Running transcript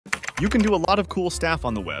You can do a lot of cool stuff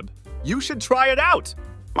on the web. You should try it out!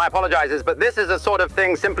 My apologizes, but this is a sort of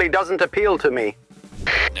thing simply doesn't appeal to me.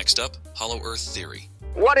 Next up, Hollow Earth Theory.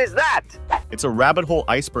 What is that? It's a rabbit hole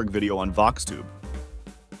iceberg video on VoxTube.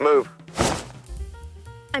 Move.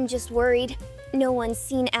 I'm just worried. No one's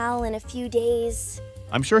seen Al in a few days.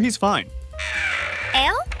 I'm sure he's fine.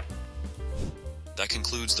 Al? That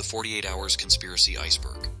concludes the 48 Hours Conspiracy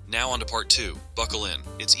Iceberg. Now on to part 2. Buckle in.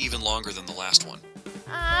 It's even longer than the last one.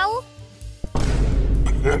 Ow!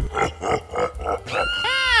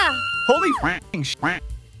 Ah! Holy f***ing shit.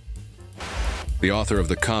 The author of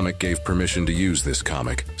the comic gave permission to use this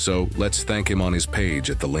comic, so let's thank him on his page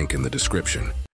at the link in the description.